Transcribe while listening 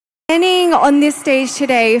Standing on this stage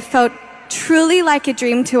today felt truly like a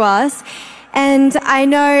dream to us, and I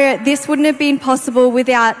know this wouldn't have been possible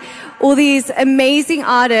without all these amazing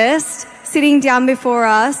artists sitting down before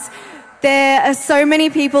us. There are so many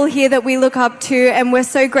people here that we look up to, and we're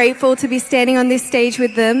so grateful to be standing on this stage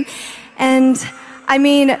with them. And I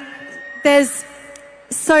mean, there's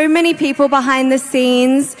so many people behind the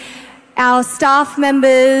scenes, our staff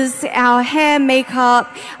members, our hair,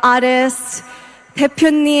 makeup artists,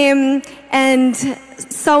 대표님, and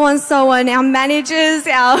so on, our managers,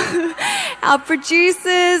 our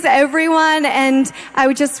producers, everyone. And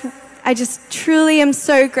I just truly am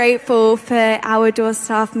so grateful for our Adore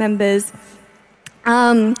staff members.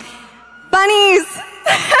 Bunnies!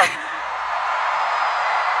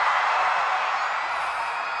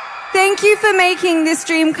 Thank you for making this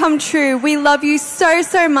dream come true. We love you so,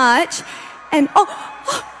 so much. And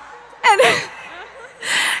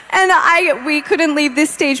we couldn't leave this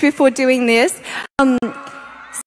stage before doing this.